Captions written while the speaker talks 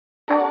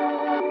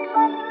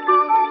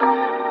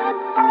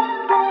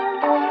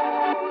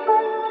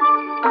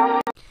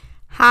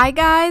Hi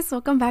guys,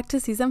 welcome back to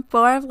season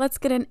 4 of Let's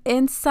Get an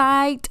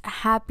Insight.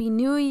 Happy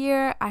New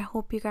Year. I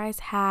hope you guys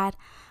had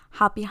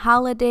happy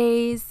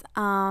holidays.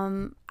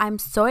 I'm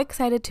so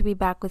excited to be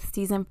back with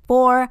season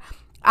 4.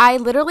 I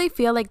literally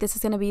feel like this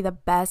is going to be the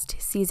best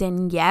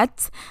season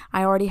yet.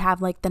 I already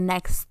have like the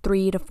next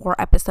 3 to 4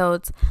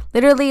 episodes.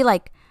 Literally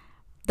like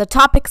the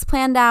topics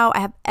planned out. I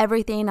have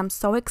everything. I'm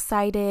so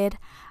excited.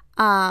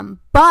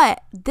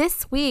 But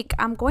this week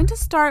I'm going to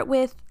start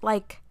with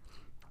like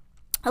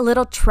a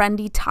little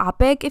trendy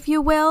topic, if you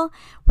will.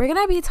 We're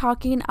going to be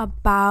talking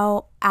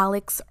about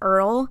Alix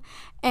Earle.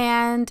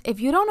 And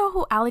if you don't know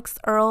who Alix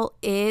Earle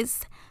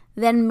is,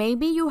 then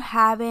maybe you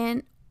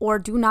haven't or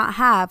do not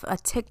have a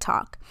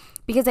TikTok.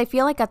 Because I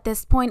feel like at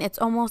this point, it's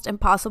almost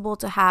impossible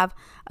to have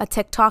a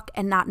TikTok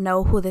and not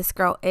know who this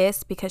girl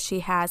is, because she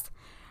has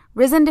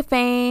risen to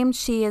fame.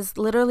 She is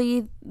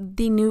literally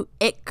the new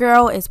it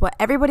girl, is what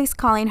everybody's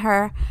calling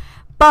her.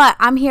 But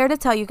I'm here to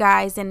tell you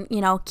guys and,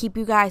 keep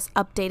you guys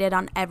updated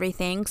on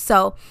everything.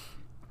 So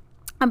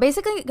I'm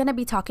basically going to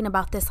be talking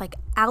about this like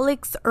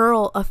Alix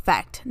Earle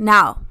effect.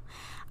 Now,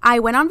 I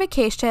went on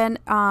vacation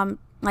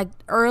like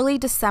early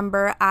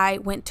December. I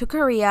went to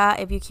Korea.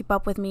 If you keep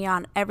up with me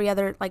on every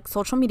other like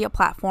social media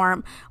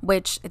platform,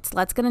 which it's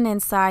Let's Get an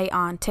Insight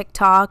on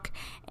TikTok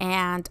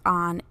and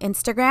on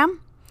Instagram,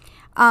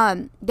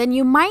 then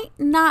you might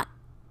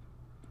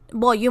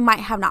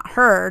have not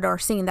heard or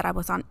seen that I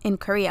was in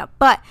Korea.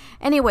 But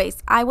anyways,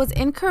 I was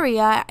in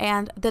Korea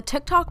and the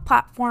TikTok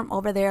platform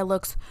over there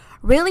looks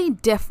really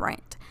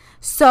different.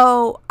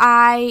 So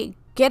I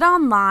get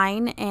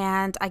online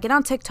and I get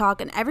on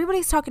TikTok and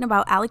everybody's talking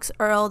about Alix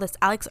Earle, this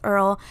Alix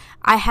Earle.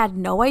 I had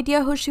no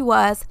idea who she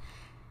was.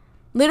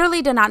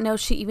 Literally did not know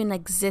she even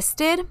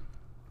existed.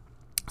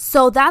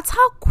 So that's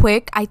how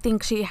quick I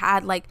think she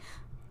had like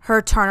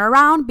her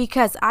turnaround,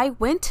 because I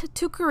went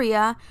to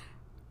Korea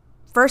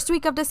first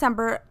week of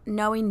December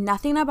knowing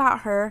nothing about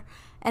her,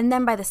 and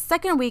then by the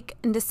second week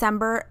in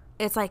December,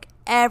 it's like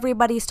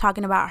everybody's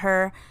talking about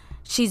her.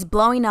 She's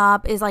blowing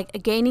up, is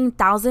like gaining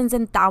thousands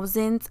and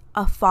thousands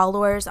of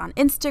followers on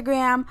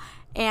Instagram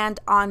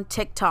and on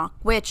TikTok,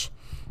 which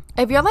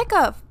if you're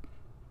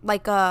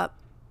like a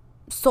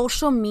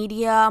social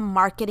media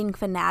marketing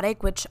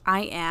fanatic, which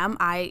I am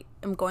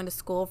going to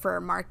school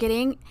for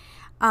marketing,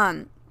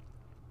 then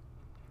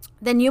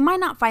you might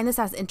not find this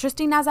as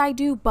interesting as I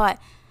do. But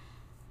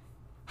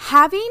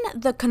having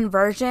the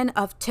conversion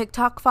of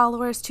TikTok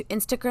followers to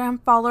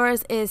Instagram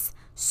followers is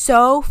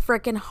so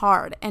freaking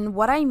hard. And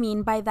what I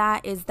mean by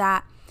that is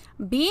that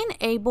being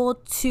able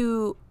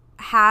to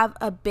have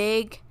a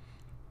big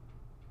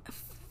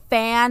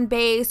fan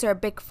base or a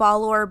big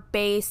follower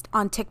base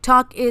on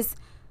TikTok is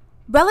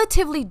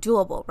relatively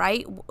doable,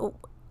 right?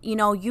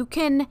 You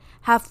can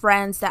have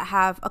friends that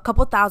have a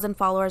couple thousand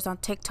followers on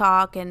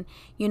TikTok and,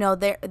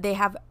 they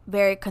have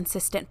very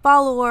consistent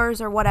followers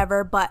or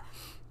whatever, but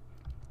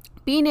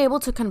being able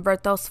to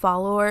convert those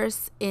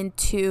followers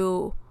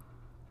into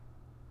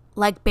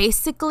like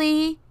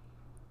basically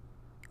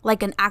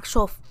like an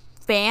actual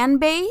fan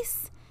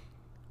base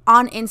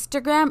on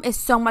Instagram is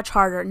so much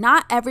harder.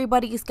 Not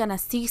everybody is going to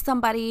see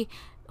somebody,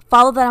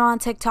 follow them on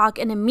TikTok,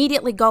 and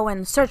immediately go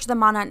and search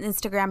them on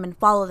Instagram and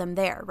follow them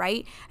there,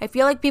 right? I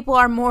feel like people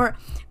are more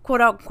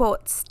quote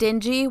unquote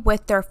stingy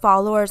with their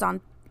followers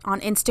on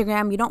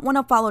Instagram. You don't want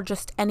to follow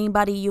just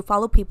anybody. You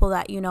follow people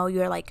that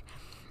you're like,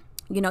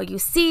 you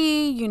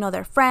see,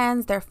 their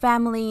friends, their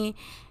family,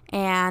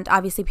 and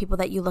obviously people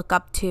that you look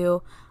up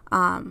to,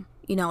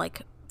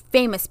 like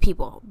famous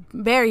people,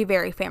 very,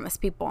 very famous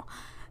people.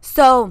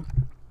 So,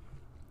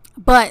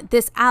 but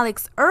this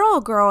Alix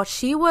Earle girl,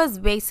 she was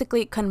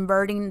basically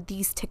converting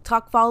these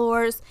TikTok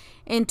followers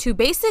into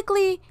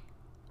basically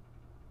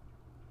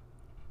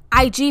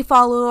IG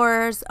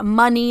followers,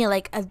 money.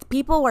 Like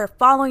people were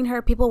following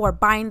her, people were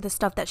buying the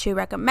stuff that she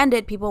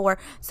recommended, people were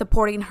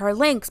supporting her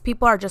links,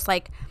 people are just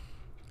like,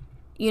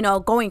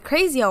 going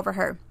crazy over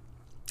her.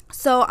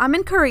 So I'm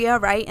in Korea,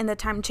 right? And the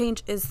time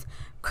change is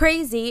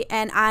crazy.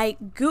 And I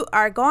go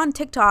on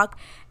TikTok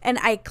and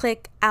I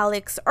click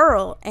Alix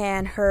Earle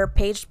and her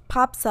page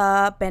pops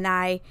up and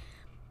I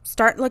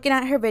start looking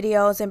at her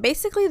videos. And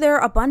basically there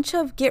are a bunch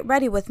of get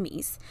ready with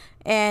me's.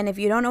 And if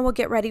you don't know what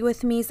get ready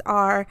with me's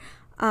are,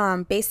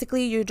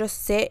 basically you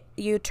just sit,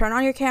 you turn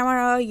on your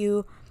camera,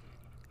 you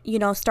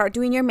start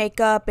doing your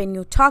makeup and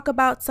you talk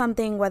about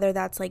something, whether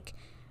that's like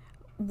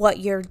what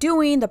you're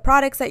doing, the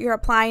products that you're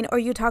applying, or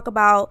you talk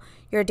about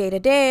your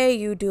day-to-day.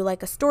 You do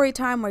like a story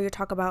time where you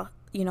talk about,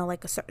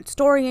 like a certain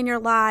story in your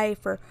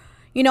life, or,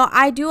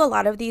 I do a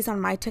lot of these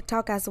on my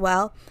TikTok as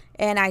well.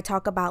 And I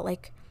talk about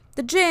like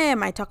the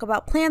gym, I talk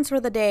about plans for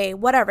the day,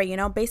 whatever,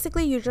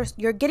 basically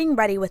you're getting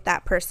ready with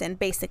that person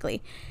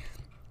basically.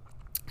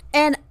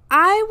 And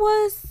I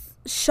was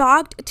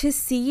shocked to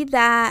see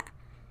that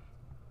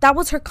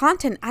was her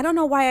content. I don't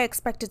know why I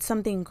expected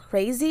something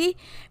crazy,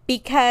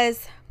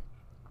 because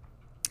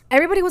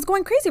everybody was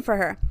going crazy for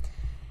her.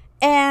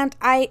 And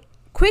I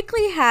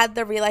quickly had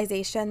the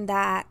realization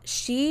that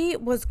she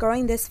was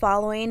growing this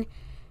following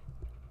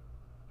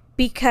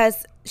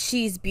because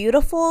she's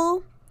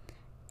beautiful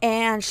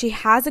and she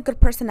has a good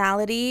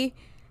personality.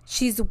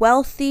 She's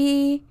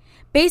wealthy.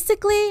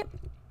 Basically,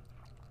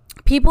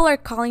 people are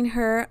calling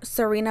her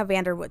Serena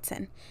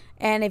Vanderwoodson.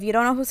 And if you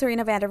don't know who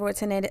Serena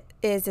Vanderwoodson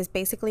is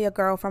basically a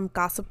girl from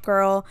Gossip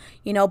Girl.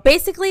 You know,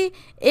 basically,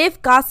 if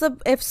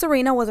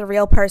Serena was a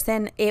real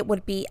person, it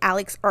would be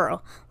Alix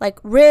Earle. Like,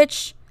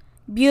 rich,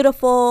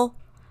 beautiful,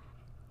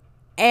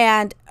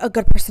 and a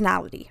good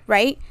personality,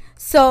 right?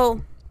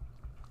 So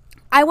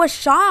I was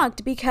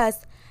shocked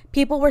because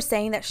people were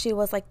saying that she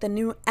was like the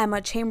new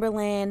Emma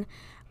Chamberlain.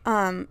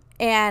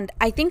 And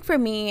I think for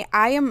me,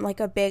 I am like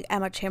a big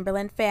Emma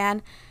Chamberlain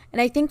fan. And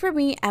I think for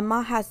me,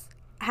 Emma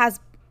has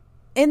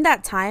in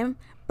that time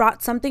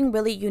brought something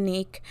really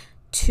unique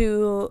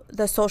to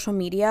the social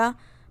media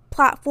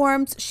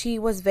platforms. She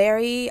was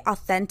very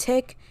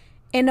authentic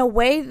in a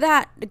way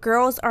that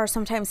girls are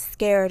sometimes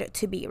scared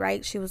to be,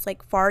 right? She was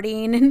like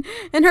farting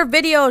in her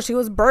videos. She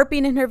was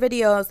burping in her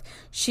videos.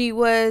 She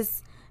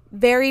was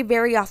very,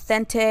 very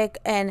authentic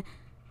and,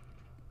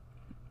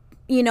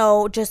 you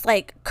know, just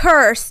like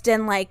cursed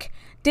and like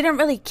didn't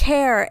really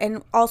care,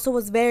 and also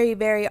was very,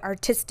 very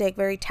artistic,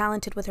 very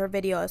talented with her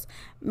videos.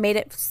 Made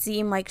it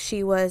seem like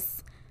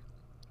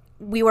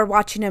we were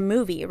watching a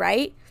movie,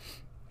 right?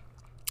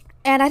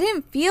 And I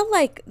didn't feel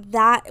like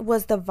that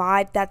was the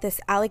vibe that this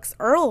Alix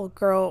Earle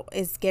girl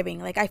is giving.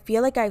 Like, I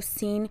feel like I've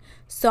seen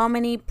so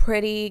many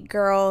pretty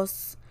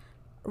girls,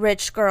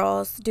 rich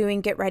girls doing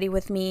Get Ready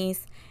With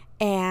Me's,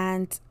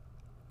 and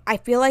I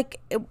feel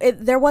like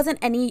there wasn't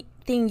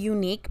anything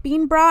unique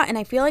being brought. And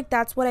I feel like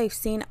that's what I've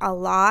seen a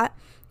lot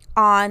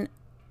on,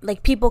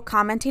 like, people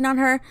commenting on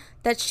her,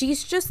 that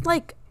she's just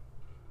like,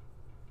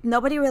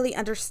 nobody really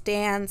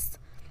understands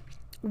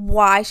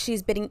why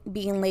she's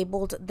being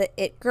labeled the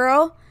it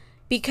girl.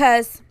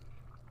 Because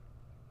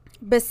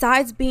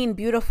besides being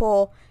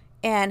beautiful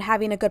and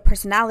having a good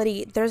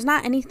personality, there's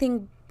not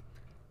anything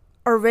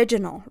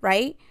original,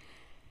 right?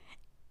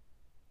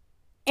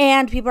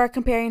 And people are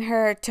comparing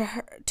her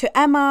to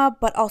Emma,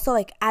 but also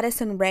like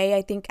Addison Rae.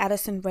 I think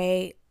Addison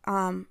Rae,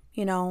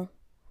 you know,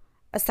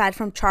 aside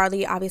from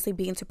Charlie obviously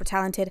being super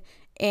talented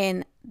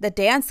in the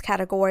dance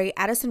category,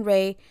 Addison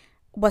Rae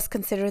was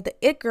considered the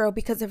it girl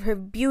because of her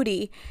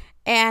beauty.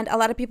 And a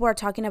lot of people are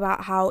talking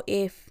about how,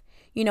 if,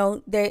 you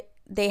know,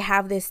 they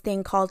have this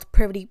thing called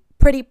pretty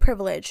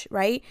privilege,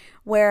 right?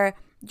 Where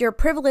you're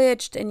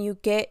privileged and you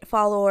get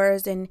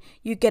followers and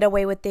you get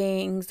away with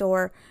things,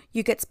 or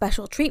you get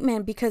special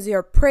treatment because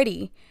you're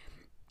pretty.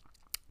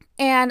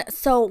 And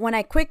so when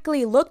I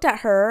quickly looked at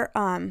her,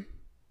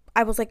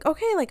 I was like,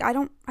 okay, like I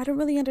don't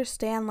really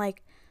understand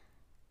like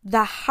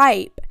the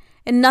hype.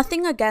 And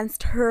nothing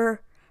against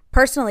her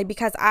personally,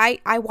 because I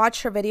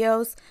watch her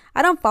videos.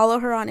 I don't follow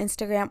her on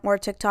Instagram or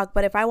TikTok,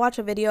 but if I watch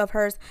a video of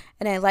hers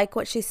and I like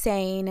what she's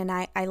saying and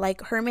I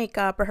like her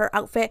makeup or her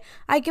outfit,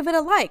 I give it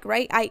a like,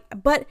 right?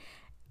 But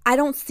I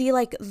don't see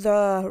like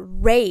the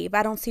rave.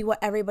 I don't see what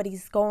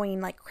everybody's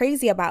going like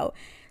crazy about.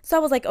 So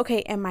I was like,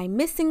 okay, am I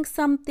missing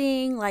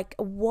something? Like,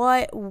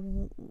 what,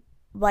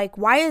 like,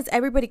 why is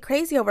everybody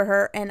crazy over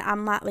her? And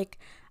I'm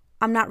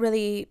not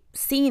really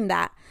seeing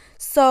that.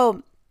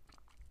 So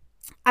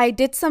I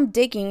did some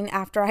digging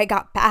after I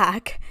got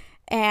back,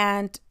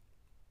 and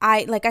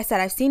like I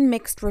said, I've seen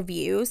mixed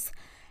reviews,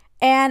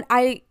 and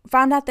I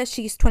found out that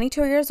she's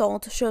 22 years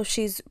old. So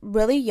she's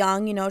really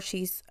young, you know,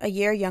 she's a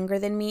year younger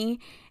than me,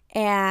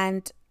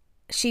 and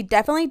she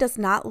definitely does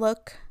not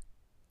look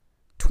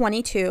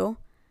 22.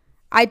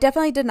 I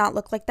definitely did not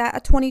look like that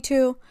at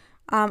 22.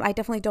 I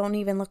definitely don't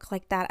even look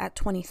like that at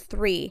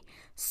 23.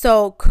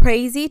 So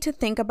crazy to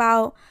think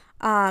about.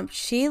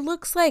 She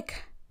looks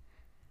like,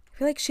 I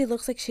feel like she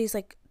looks like she's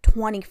like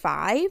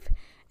 25,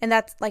 and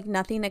that's like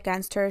nothing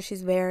against her.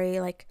 She's very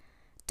like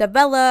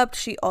developed.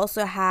 She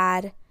also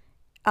had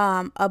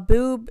a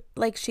boob,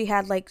 like she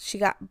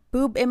got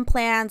boob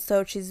implants,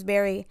 so she's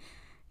very,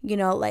 you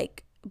know,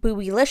 like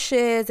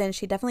boobylicious, and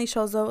she definitely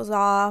shows those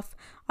off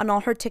on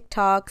all her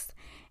TikToks.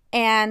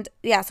 And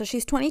yeah, so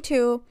she's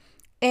 22,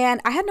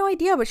 and I had no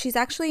idea, but she's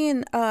actually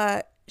in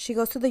she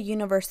goes to the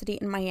university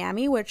in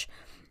Miami, which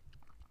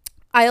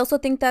I also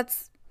think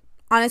that's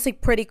honestly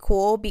pretty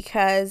cool,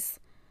 because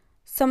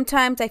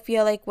sometimes I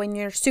feel like when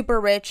you're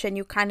super rich and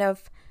you kind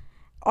of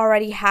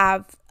already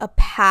have a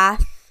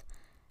path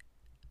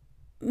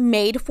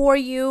made for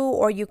you,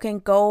 or you can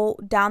go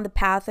down the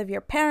path of your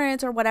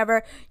parents or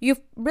whatever, you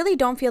really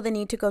don't feel the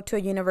need to go to a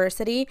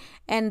university.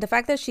 And the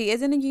fact that she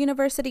is in a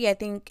university, I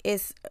think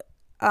is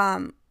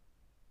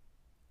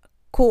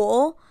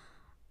cool.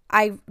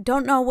 I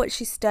don't know what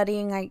she's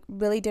studying. I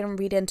really didn't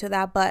read into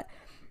that, but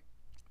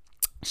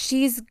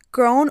she's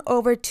grown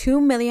over 2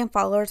 million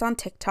followers on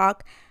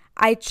TikTok.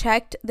 I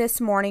checked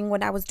this morning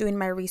when I was doing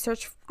my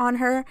research on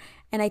her,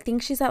 and I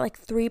think she's at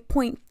like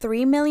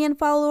 3.3 million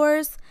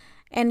followers.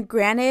 And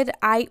granted,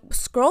 I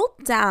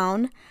scrolled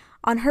down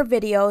on her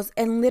videos,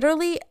 and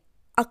literally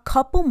a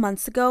couple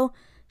months ago,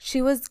 she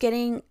was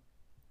getting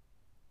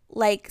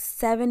like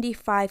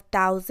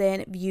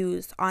 75,000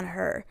 views on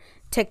her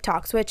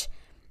TikToks, which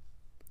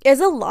is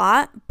a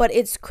lot, but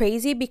it's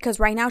crazy because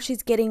right now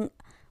she's getting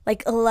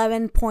like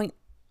 11.2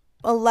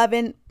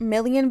 11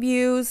 million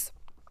views,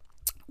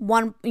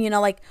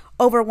 like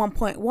over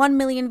 1.1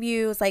 million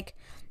views. Like,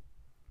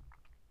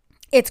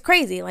 it's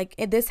crazy. Like,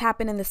 this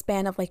happened in the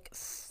span of like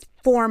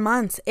 4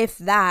 months, if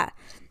that.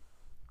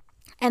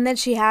 And then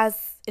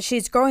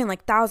she's growing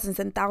like thousands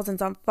and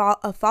thousands of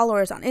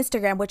followers on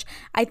Instagram, which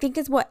I think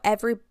is what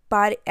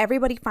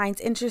everybody finds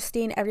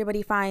interesting.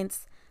 Everybody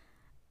finds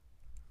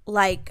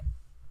like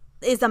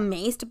is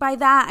amazed by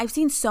that. I've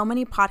seen so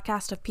many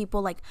podcasts of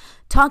people like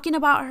talking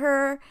about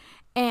her,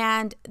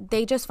 and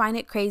they just find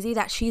it crazy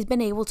that she's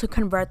been able to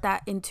convert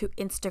that into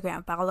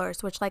Instagram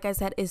followers, which, like I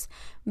said, is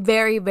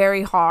very,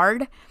 very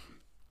hard.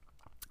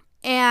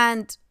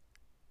 And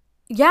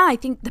yeah, I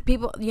think the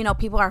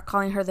people are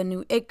calling her the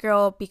new it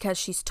girl because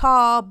she's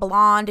tall,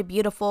 blonde,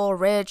 beautiful,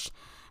 rich,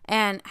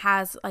 and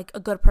has like a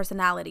good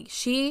personality.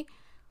 She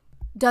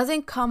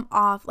doesn't come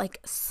off like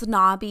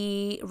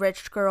snobby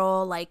rich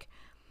girl. Like,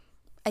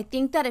 I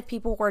think that if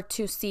people were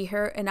to see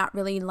her and not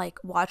really like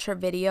watch her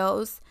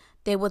videos,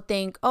 they would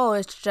think, oh,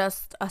 it's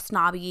just a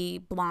snobby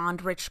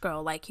blonde rich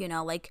girl. Like,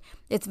 like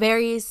it's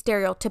very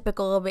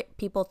stereotypical.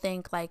 People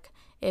think like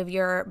if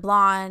you're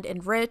blonde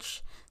and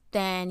rich,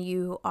 then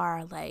you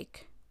are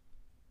like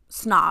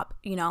snob,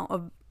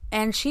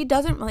 and she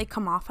doesn't really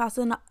come off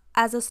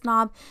as a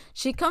snob.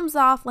 She comes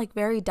off like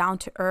very down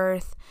to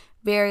earth,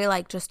 very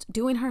like just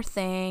doing her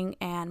thing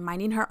and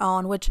minding her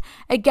own, which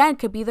again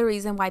could be the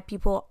reason why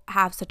people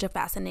have such a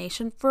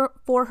fascination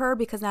for her,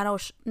 because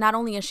not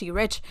only is she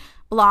rich,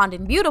 blonde,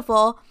 and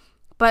beautiful,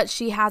 but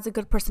she has a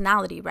good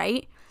personality,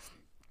 right?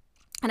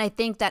 And I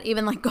think that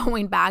even like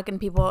going back and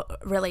people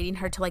relating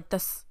her to like the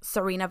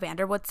Serena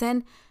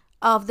Vanderwoodson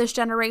of this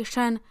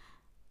generation,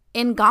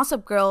 in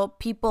Gossip Girl,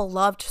 people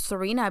loved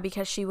Serena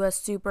because she was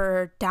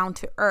super down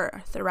to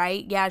earth,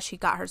 right? Yeah, she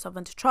got herself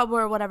into trouble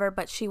or whatever,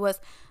 but she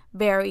was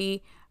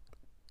very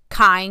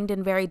kind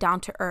and very down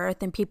to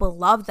earth, and people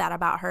loved that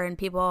about her, and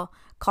people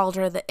called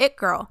her the it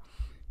girl.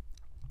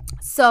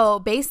 So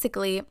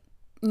basically,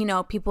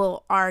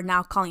 people are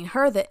now calling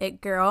her the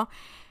it girl.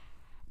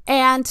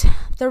 And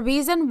the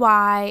reason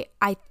why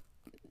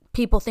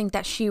people think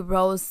that she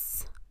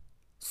rose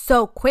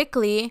so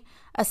quickly,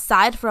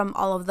 aside from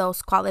all of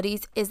those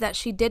qualities, is that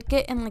she did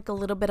get in like a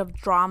little bit of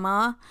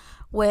drama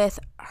with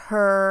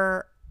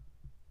her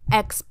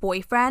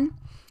ex-boyfriend.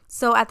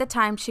 So at the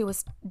time, she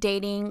was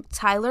dating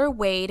Tyler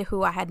Wade,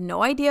 who I had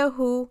no idea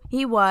who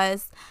he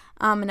was.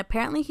 And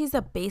apparently he's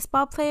a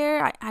baseball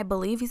player. I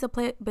believe he's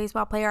a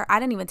baseball player. I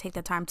didn't even take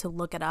the time to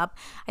look it up.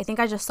 I think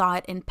I just saw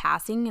it in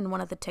passing in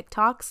one of the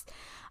TikToks.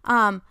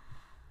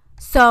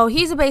 So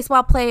he's a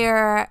baseball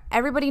player.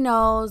 Everybody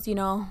knows,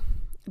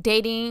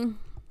 dating,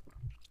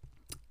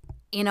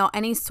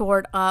 any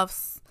sort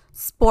of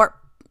sport,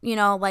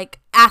 like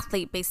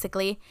athlete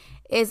basically,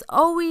 is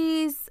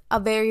always a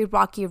very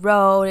rocky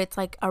road. It's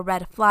like a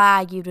red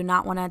flag. You do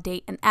not want to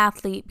date an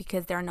athlete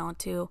because they're known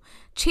to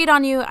cheat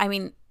on you. I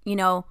mean,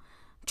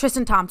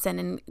 Tristan Thompson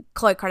and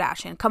Khloe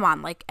Kardashian, come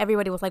on, like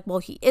everybody was like, well,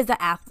 he is an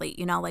athlete,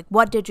 like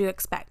what did you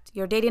expect?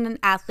 You're dating an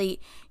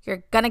athlete,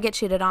 you're gonna get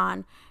cheated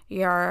on,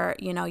 you're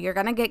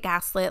gonna get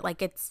gaslit.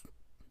 Like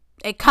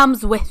it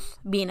comes with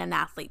being an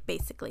athlete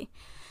basically.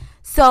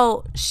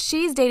 So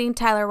she's dating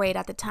Tyler Wade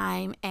at the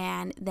time,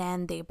 and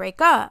then they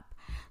break up.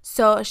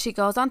 So she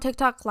goes on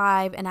TikTok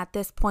live, and at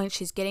this point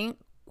she's getting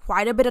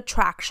quite a bit of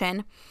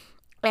traction,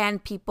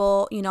 and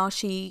people,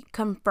 she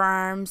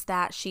confirms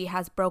that she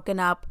has broken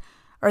up,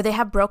 or they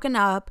have broken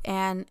up,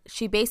 and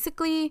she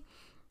basically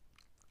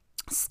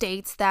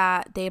states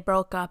that they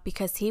broke up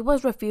because he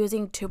was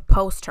refusing to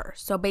post her.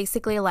 So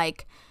basically,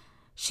 like,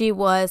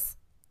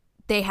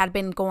 they had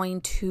been going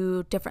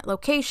to different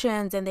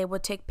locations and they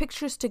would take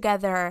pictures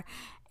together,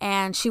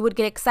 and she would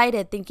get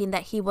excited thinking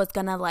that he was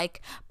gonna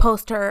like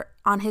post her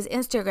on his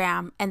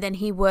Instagram, and then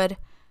he would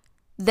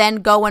then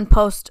go and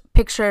post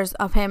pictures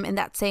of him in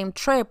that same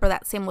trip or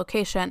that same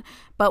location,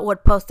 but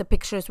would post the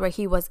pictures where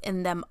he was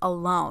in them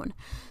alone.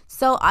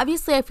 So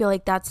obviously I feel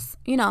like that's,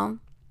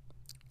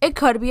 it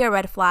could be a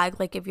red flag.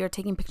 Like if you're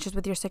taking pictures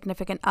with your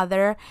significant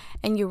other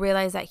and you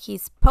realize that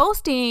he's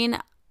posting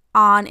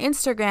on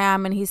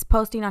Instagram and he's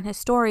posting on his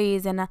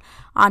stories and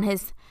on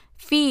his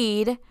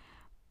feed,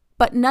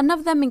 but none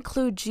of them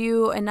include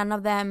you, and none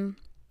of them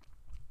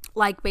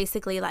like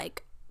basically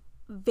like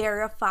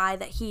verify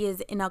that he is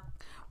in a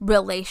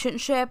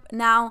relationship.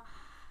 Now,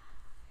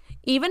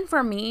 even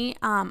for me,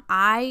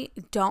 I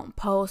don't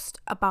post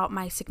about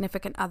my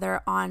significant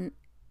other on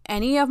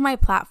any of my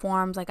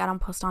platforms. Like I don't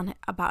post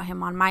about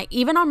him on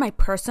even on my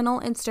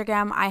personal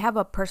Instagram. I have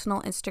a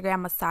personal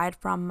Instagram aside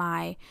from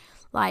my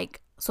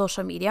like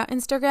social media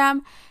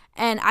Instagram,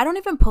 and I don't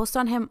even post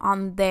on him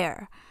on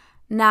there.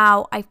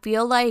 Now, I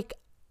feel like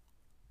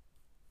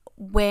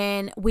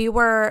when we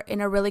were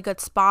in a really good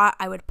spot,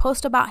 I would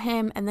post about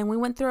him, and then we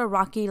went through a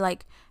rocky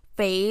like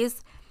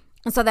phase,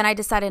 and so then I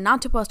decided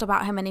not to post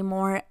about him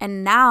anymore.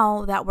 And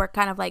now that we're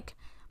kind of like,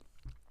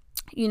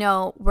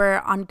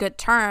 we're on good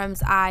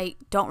terms, I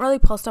don't really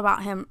post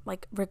about him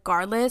like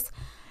regardless,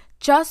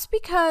 just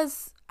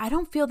because I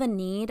don't feel the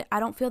need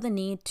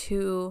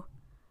to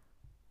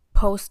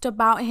post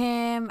about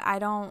him. I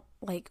don't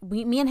like,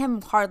 me and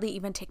him hardly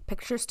even take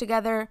pictures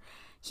together.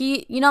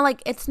 He,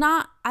 like, it's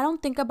not, I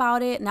don't think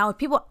about it. Now, if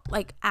people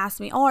like ask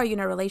me, oh, are you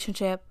in a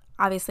relationship?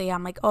 Obviously,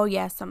 I'm like, oh,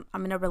 yes, I'm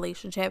in a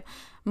relationship.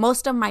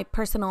 Most of my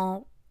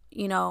personal,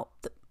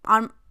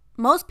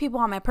 most people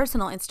on my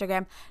personal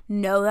Instagram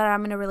know that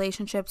I'm in a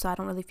relationship. So I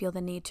don't really feel the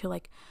need to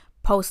like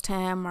post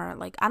him, or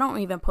like, I don't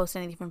even post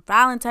anything from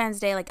Valentine's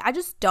Day. Like, I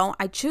just don't,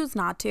 I choose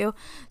not to.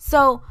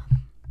 So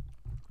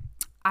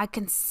I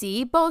can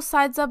see both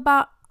sides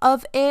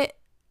of it.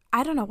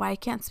 I don't know why I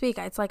can't speak.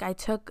 It's like I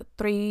took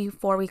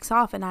 3-4 weeks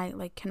off and I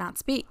like cannot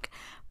speak.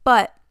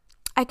 But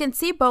I can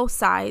see both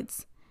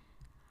sides.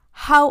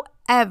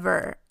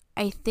 However,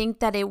 I think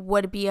that it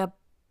would be a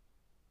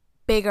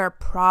bigger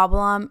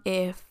problem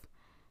if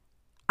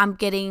I'm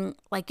getting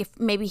like, if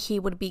maybe he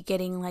would be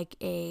getting like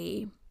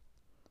an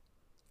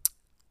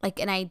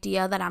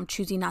idea that I'm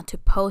choosing not to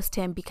post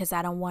him because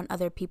I don't want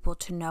other people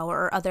to know,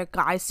 or other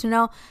guys to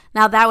know.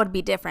 Now that would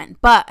be different.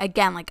 But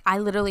again, like, I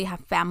literally have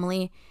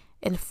family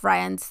and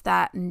friends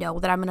that know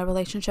that I'm in a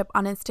relationship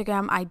on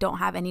Instagram. I don't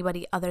have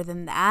anybody other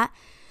than that.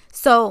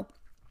 So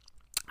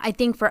I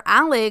think for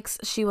Alix,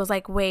 she was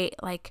like, wait,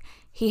 like,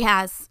 he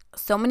has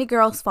so many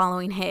girls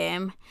following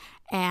him,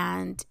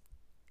 and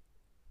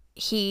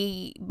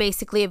he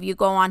basically, if you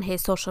go on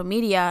his social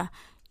media,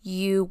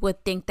 you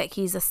would think that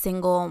he's a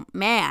single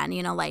man,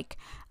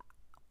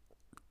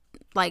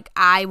 like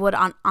I would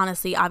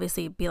honestly,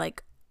 obviously be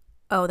like,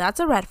 oh, that's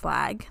a red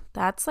flag.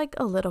 That's like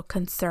a little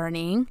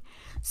concerning.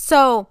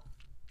 So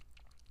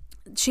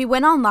she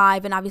went on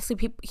live, and obviously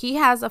he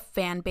has a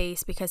fan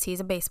base because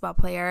he's a baseball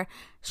player.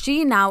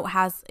 She now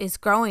is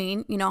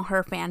growing,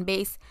 her fan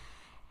base.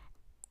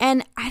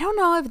 And I don't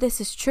know if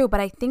this is true, but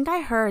I think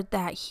I heard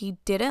that he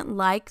didn't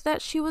like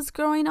that she was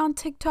growing on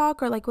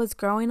TikTok, or like was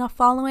growing a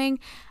following.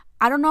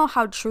 I don't know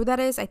how true that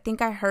is. I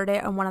think I heard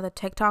it on one of the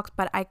TikToks,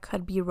 but I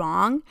could be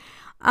wrong.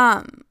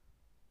 And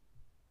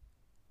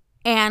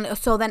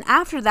so then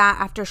after that,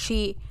 after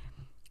she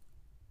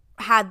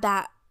had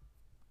that,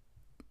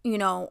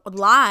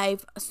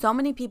 live, so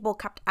many people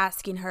kept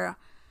asking her,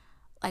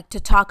 like, to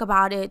talk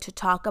about it, to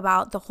talk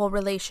about the whole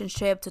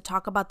relationship, to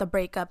talk about the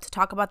breakup, to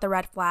talk about the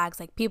red flags.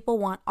 Like, people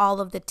want all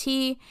of the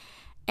tea.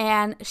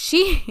 And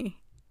she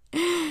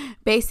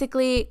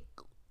basically,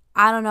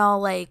 I don't know,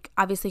 like,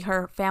 obviously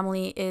her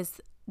family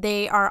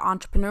they are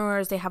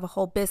entrepreneurs. They have a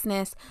whole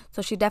business.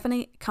 So she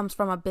definitely comes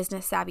from a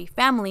business savvy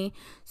family.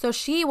 So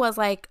she was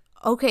like,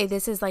 okay,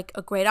 this is like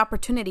a great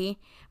opportunity,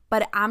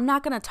 but I'm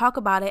not going to talk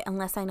about it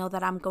unless I know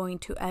that I'm going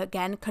to,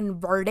 again,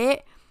 convert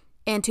it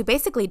into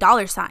basically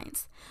dollar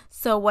signs.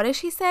 So what does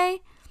she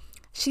say?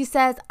 She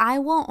says, I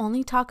will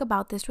only talk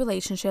about this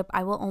relationship.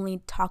 I will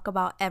only talk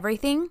about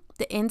everything,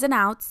 the ins and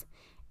outs,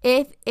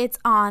 if it's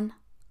on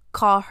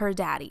Call Her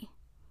Daddy.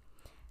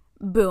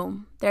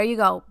 Boom. There you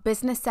go.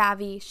 Business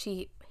savvy.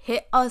 She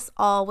hit us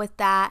all with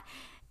that.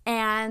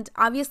 And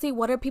obviously,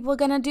 what are people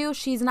going to do?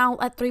 She's now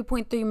at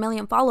 3.3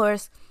 million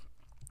followers.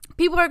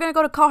 People are going to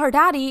go to Call Her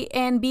Daddy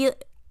and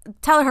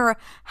tell her,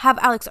 have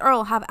Alix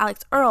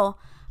Earle.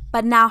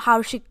 But now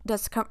how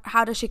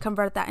does she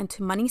convert that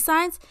into money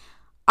signs?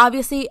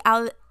 Obviously,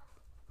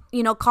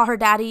 Call Her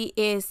Daddy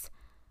is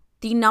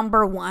the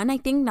number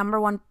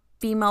one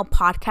female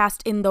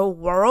podcast in the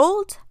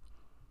world.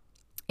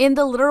 In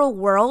the literal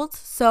world.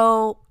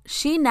 So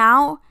she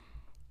now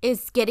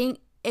is getting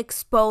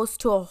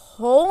exposed to a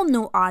whole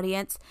new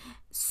audience.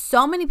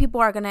 So many people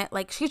are gonna,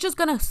 like, she's just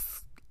gonna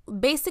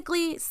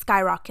basically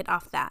skyrocket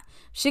off that.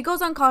 She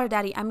goes on Call Her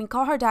Daddy. I mean,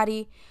 Call Her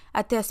Daddy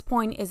at this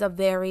point is a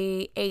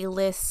very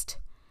A-list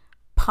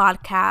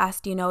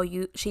podcast.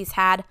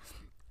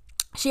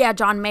 She had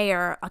John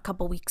Mayer a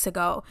couple weeks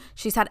ago.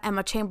 She's had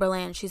Emma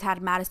Chamberlain. She's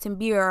had Madison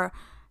Beer.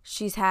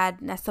 She's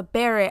had Nessa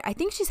Barrett. I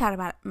think she's had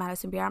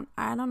Madison Beer.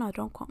 I don't know.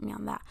 Don't quote me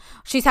on that.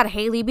 She's had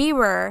Hailey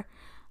Bieber.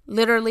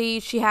 Literally,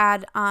 she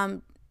had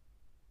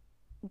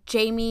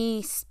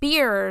Jamie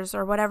Spears,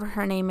 or whatever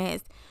her name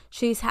is.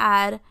 She's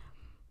had,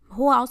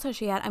 who else has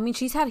she had? I mean,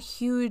 she's had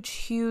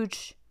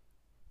huge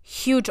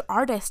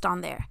artists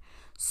on there.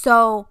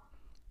 So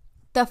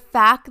the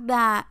fact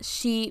that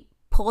she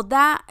pulled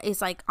that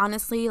is, like,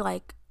 honestly,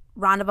 like,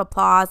 round of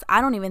applause.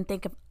 I don't even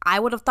think if I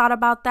would have thought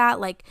about that.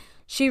 Like,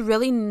 she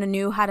really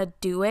knew how to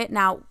do it.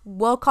 Now,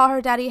 will Call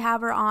Her Daddy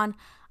have her on?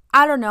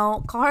 I don't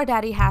know. Call Her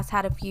Daddy has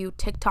had a few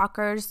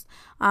TikTokers,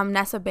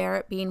 Nessa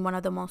Barrett being one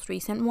of the most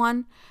recent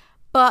one.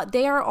 But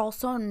they are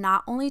also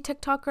not only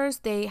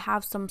TikTokers. They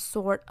have some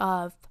sort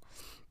of,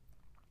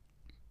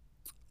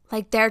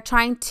 like, they're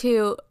trying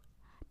to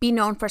be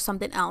known for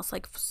something else.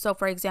 Like, so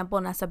for example,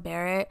 Nessa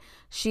Barrett,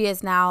 she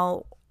is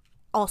now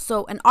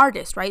also an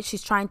artist, right?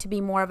 She's trying to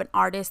be more of an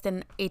artist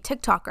than a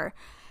TikToker.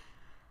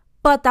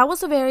 But that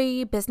was a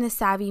very business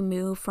savvy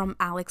move from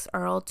Alix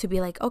Earle to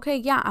be like, okay,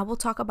 yeah, I will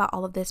talk about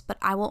all of this, but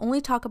I will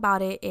only talk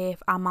about it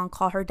if I'm on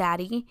Call Her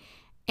Daddy.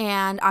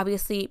 And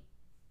obviously,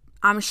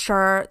 I'm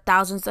sure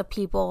thousands of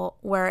people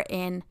were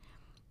in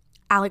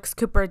Alex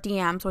Cooper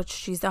DMs, which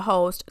she's the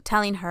host,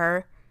 telling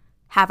her,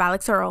 have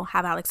Alix Earle,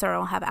 have Alix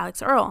Earle, have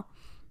Alix Earle.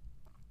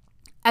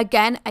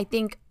 Again, I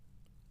think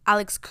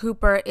Alix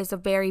Cooper is a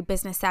very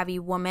business savvy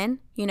woman,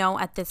 you know,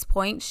 at this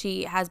point.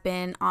 She has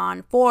been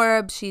on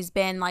Forbes. She's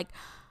been like,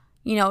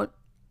 you know,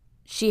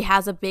 she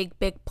has a big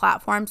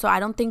platform. So I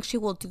don't think she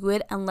will do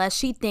it unless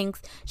she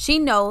thinks, she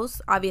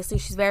knows, obviously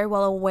she's very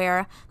well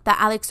aware that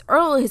Alix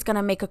Earle is going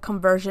to make a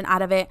conversion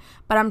out of it.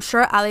 But I'm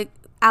sure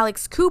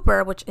Alix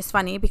Cooper, which is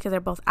funny because they're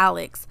both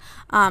Alex,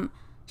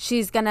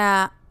 she's going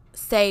to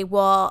say,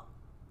 well,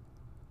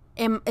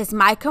 is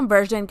my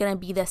conversion going to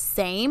be the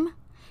same?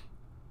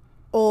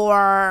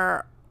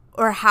 Or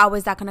how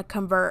is that going to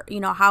convert? You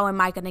know, how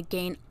am I going to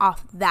gain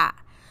off that?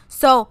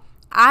 So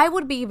I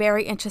would be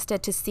very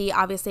interested to see.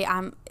 Obviously,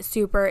 I'm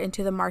super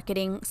into the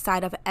marketing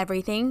side of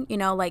everything, you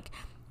know, like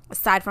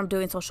aside from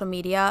doing social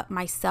media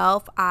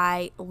myself,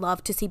 I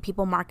love to see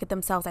people market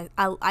themselves.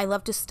 I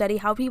love to study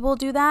how people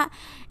do that.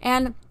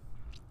 And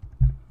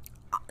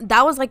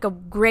that was like a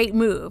great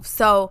move.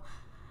 So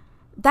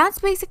that's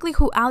basically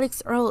who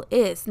Alix Earle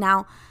is.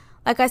 Now,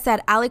 like I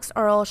said, Alix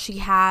Earle, she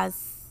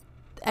has,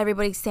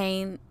 everybody's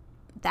saying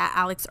that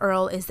Alix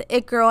Earle is the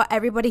it girl.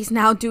 Everybody's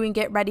now doing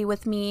get ready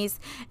with me's.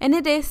 And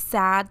it is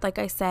sad, like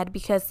I said,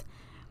 because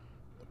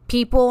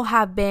people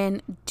have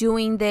been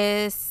doing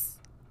this,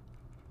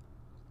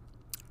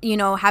 you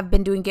know, have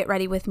been doing get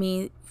ready with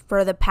me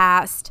for the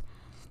past,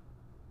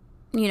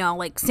 you know,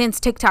 like since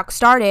TikTok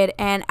started,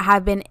 and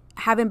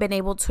haven't been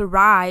able to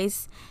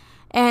rise.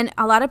 And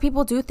a lot of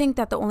people do think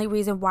that the only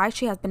reason why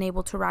she has been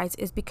able to rise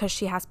is because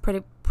she has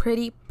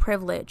pretty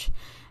privilege.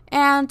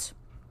 And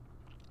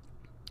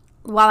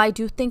while I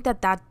do think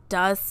that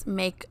does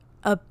make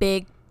a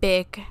big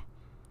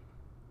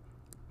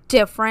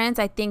difference,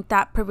 I think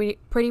that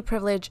pretty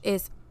privilege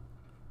is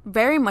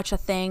very much a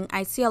thing.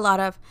 I see a lot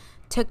of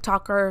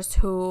TikTokers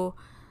who,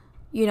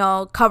 you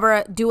know,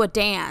 do a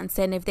dance,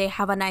 and if they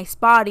have a nice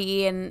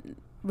body and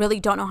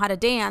really don't know how to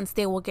dance,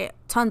 they will get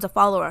tons of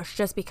followers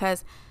just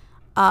because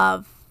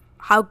of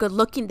how good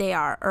looking they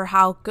are, or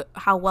how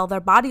well their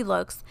body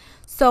looks.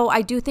 So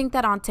I do think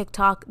that on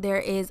TikTok there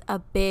is a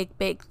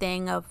big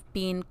thing of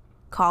being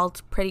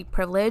called pretty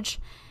privilege.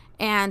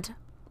 And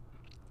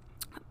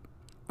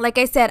like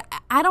I said,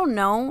 I don't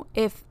know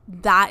if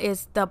that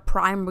is the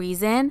prime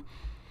reason,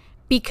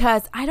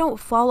 because I don't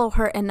follow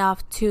her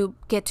enough to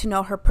get to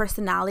know her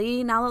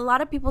personality. Now, a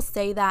lot of people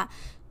say that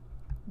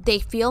they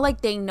feel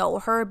like they know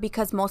her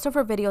because most of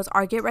her videos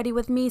are get ready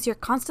with me. So you're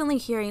constantly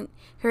hearing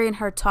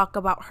her talk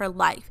about her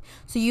life.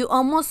 So you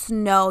almost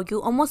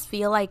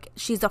feel like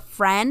she's a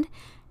friend,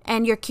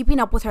 and you're keeping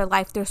up with her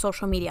life through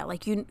social media.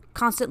 Like, you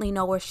constantly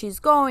know where she's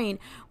going,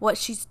 what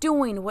she's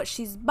doing, what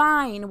she's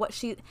buying,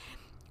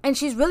 and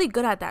she's really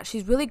good at that.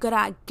 She's really good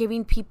at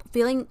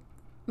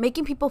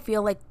making people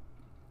feel like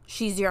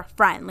she's your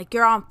friend, like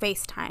you're on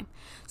FaceTime.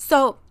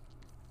 So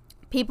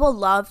people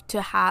love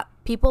to have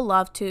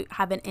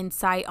an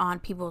insight on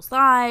people's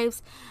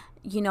lives,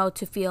 you know,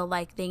 to feel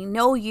like they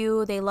know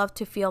you. They love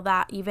to feel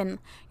that. Even,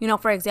 you know,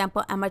 for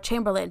example, Emma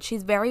Chamberlain,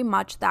 she's very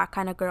much that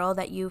kind of girl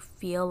that you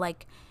feel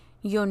like,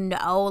 you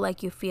know,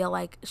 like you feel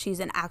like she's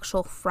an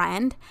actual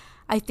friend.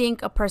 I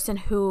think a person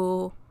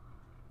who,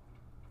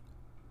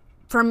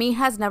 for me,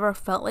 has never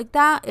felt like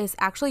that is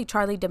actually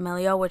Charli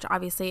D'Amelio, which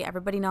obviously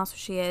everybody knows who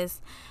she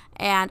is.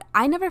 And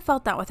I never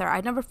felt that with her.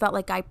 I never felt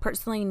like I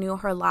personally knew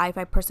her life.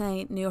 I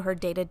personally knew her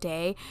day to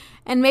day.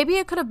 And maybe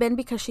it could have been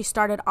because she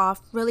started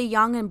off really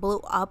young and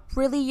blew up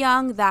really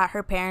young, that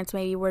her parents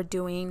maybe were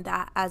doing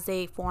that as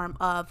a form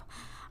of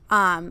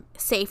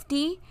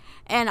safety.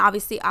 And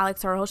obviously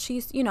Alix Earle,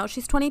 she's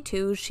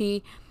 22.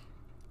 She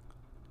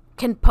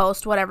can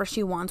post whatever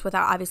she wants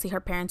without obviously her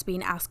parents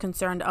being as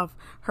concerned of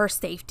her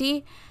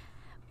safety.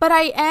 But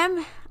I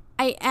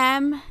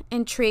am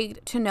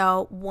intrigued to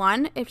know,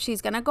 one, if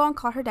she's going to go and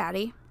call her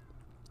daddy.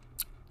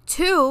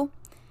 Two,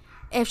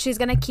 if she's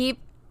going to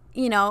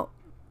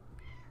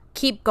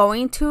keep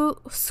going to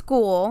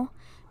school,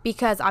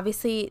 because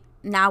obviously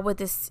now with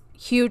this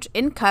huge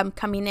income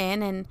coming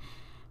in and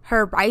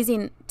her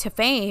rising to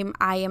fame,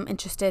 I am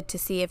interested to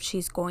see if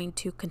she's going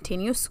to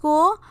continue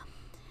school.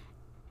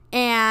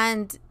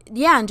 And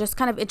yeah, I'm just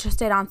kind of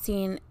interested on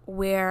seeing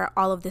where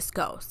all of this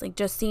goes. Like,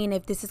 just seeing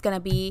if this is going to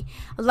be,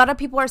 a lot of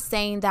people are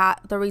saying that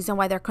the reason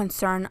why they're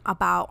concerned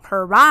about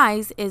her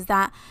rise is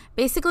that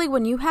basically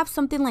when you have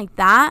something like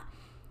that,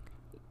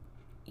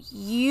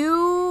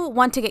 you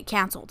want to get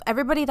canceled.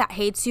 Everybody that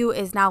hates you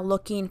is now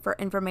looking for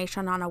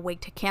information on a way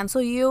to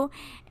cancel you,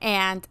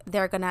 and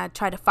they're going to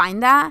try to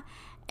find that.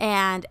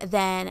 And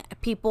then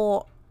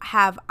people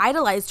have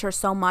idolized her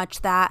so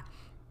much that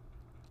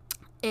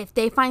if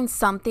they find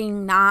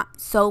something not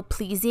so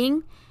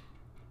pleasing,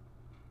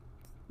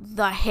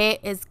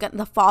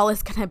 the fall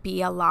is going to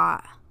be a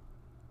lot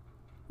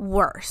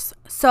worse.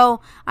 So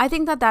I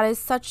think that is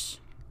such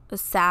a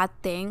sad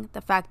thing,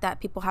 the fact that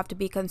people have to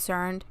be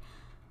concerned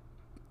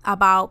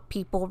about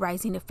people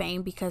rising to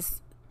fame,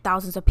 because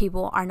thousands of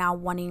people are now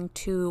wanting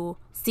to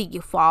see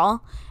you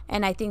fall.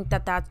 And I think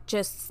that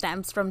just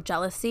stems from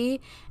jealousy.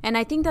 And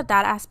I think that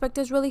aspect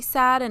is really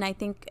sad. And I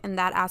think in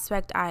that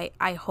aspect,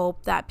 I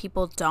hope that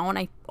people don't.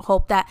 I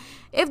hope that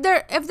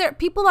if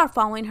people are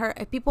following her,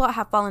 if people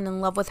have fallen in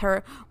love with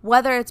her,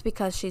 whether it's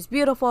because she's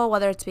beautiful,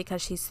 whether it's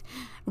because she's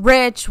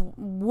rich,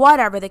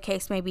 whatever the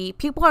case may be,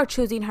 people are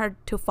choosing her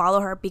to follow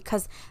her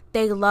because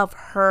they love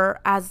her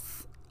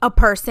as a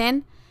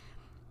person.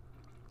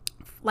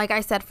 Like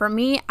I said, for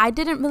me, I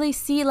didn't really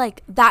see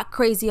like that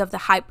crazy of the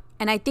hype.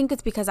 And I think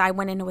it's because I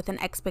went in with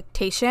an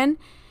expectation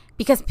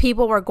because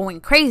people were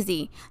going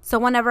crazy. So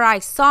whenever I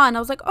saw and I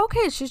was like,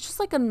 okay, she's just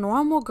like a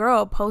normal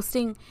girl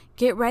posting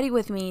get ready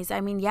with me.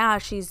 I mean, yeah,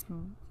 she's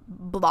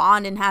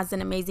blonde and has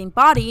an amazing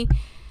body.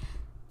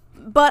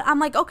 But I'm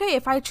like, okay,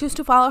 if I choose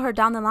to follow her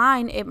down the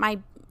line, it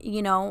might,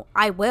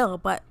 I will.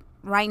 But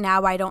right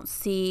now I don't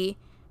see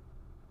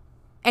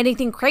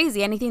anything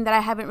crazy, anything that I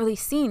haven't really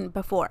seen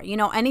before,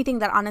 anything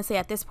that honestly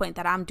at this point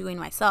that I'm doing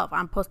myself.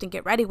 I'm posting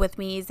get ready with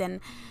me's and,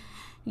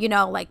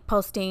 like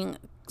posting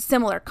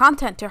similar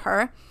content to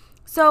her.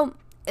 So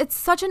it's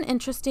such an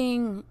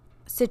interesting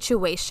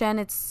situation.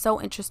 It's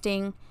so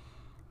interesting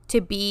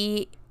to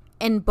be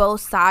in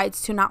both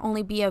sides, to not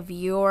only be a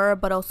viewer,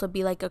 but also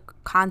be like a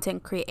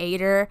content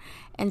creator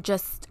and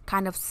just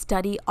kind of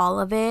study all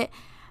of it.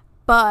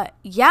 But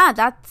yeah,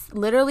 that's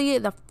literally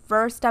the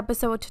first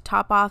episode to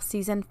top off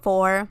season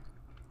 4.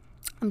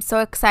 I'm so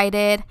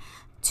excited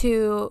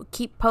to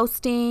keep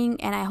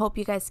posting, and I hope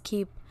you guys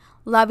keep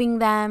loving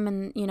them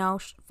and,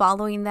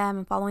 following them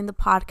and following the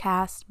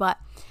podcast. But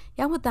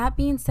yeah, with that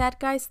being said,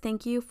 guys,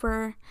 thank you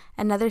for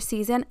another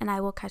season, and I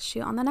will catch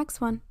you on the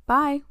next one.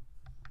 Bye.